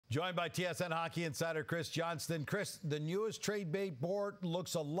Joined by TSN Hockey insider Chris Johnston. Chris, the newest trade bait board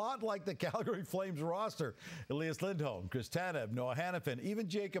looks a lot like the Calgary Flames roster. Elias Lindholm, Chris Tanev, Noah Hannafin, even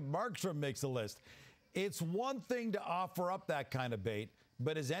Jacob Markstrom makes the list. It's one thing to offer up that kind of bait,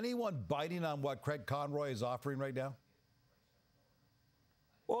 but is anyone biting on what Craig Conroy is offering right now?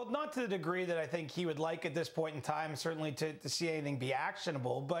 Well, not to the degree that I think he would like at this point in time, certainly to see anything be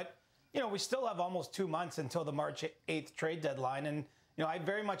actionable. But, we still have almost 2 months until the March 8th trade deadline. And, I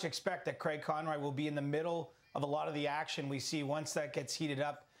very much expect that Craig Conroy will be in the middle of a lot of the action we see once that gets heated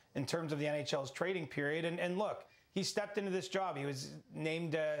up in terms of the NHL's trading period. And look, he stepped into this job. He was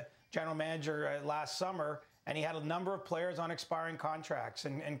named general manager last summer, and he had a number of players on expiring contracts.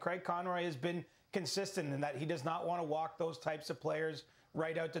 And Craig Conroy has been consistent in that he does not want to walk those types of players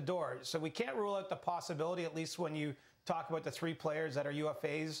right out the door. So we can't rule out the possibility, at least when you talk about the 3 players that are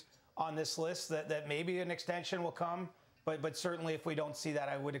UFAs on this list, that maybe an extension will come. But certainly if we don't see that,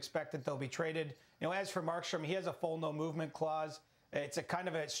 I would expect that they'll be traded. As for Markstrom, he has a full no movement clause. It's a kind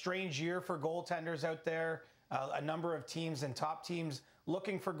of a strange year for goaltenders out there. A number of teams and top teams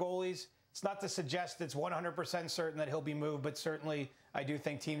looking for goalies. It's not to suggest it's 100% certain that he'll be moved, but certainly I do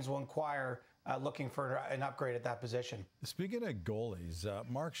think teams will inquire looking for an upgrade at that position. Speaking of goalies,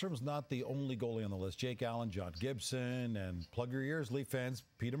 Markstrom's not the only goalie on the list. Jake Allen, John Gibson, and plug your ears, Leaf fans,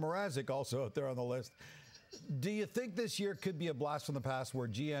 Peter Mrazek also out there on the list. Do you think this year could be a blast from the past where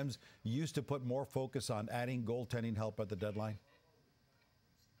GMs used to put more focus on adding goaltending help at the deadline?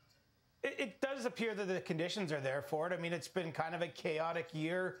 It does appear that the conditions are there for it. I mean, it's been kind of a chaotic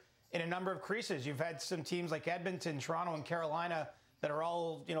year in a number of creases. You've had some teams like Edmonton, Toronto, and Carolina that are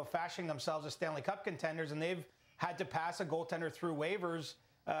all, fashioning themselves as Stanley Cup contenders, and they've had to pass a goaltender through waivers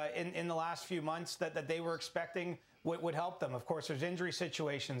in the last few months that they were expecting would help them. Of course, there's injury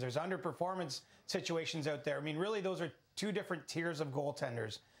situations, there's underperformance situations out there. I mean, really, those are 2 different tiers of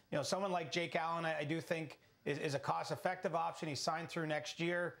goaltenders. Someone like Jake Allen, I do think is a cost-effective option. He's signed through next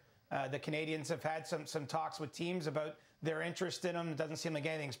year. The Canadians have had some talks with teams about their interest in him. It doesn't seem like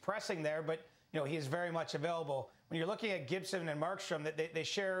anything's pressing there, but he is very much available. When you're looking at Gibson and Markstrom, they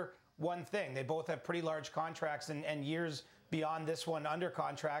share one thing. They both have pretty large contracts and years beyond this one under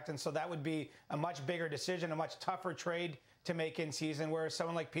contract. And so that would be a much bigger decision, a much tougher trade to make in season, whereas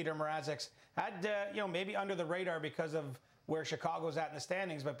someone like Peter Mrazek's had, maybe under the radar because of where Chicago's at in the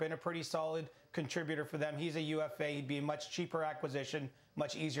standings, but been a pretty solid contributor for them. He's a UFA. He'd be a much cheaper acquisition,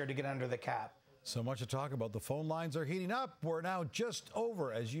 much easier to get under the cap. So much to talk about. The phone lines are heating up. We're now just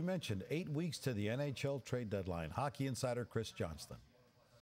over, as you mentioned, 8 weeks to the NHL trade deadline. Hockey insider Chris Johnston.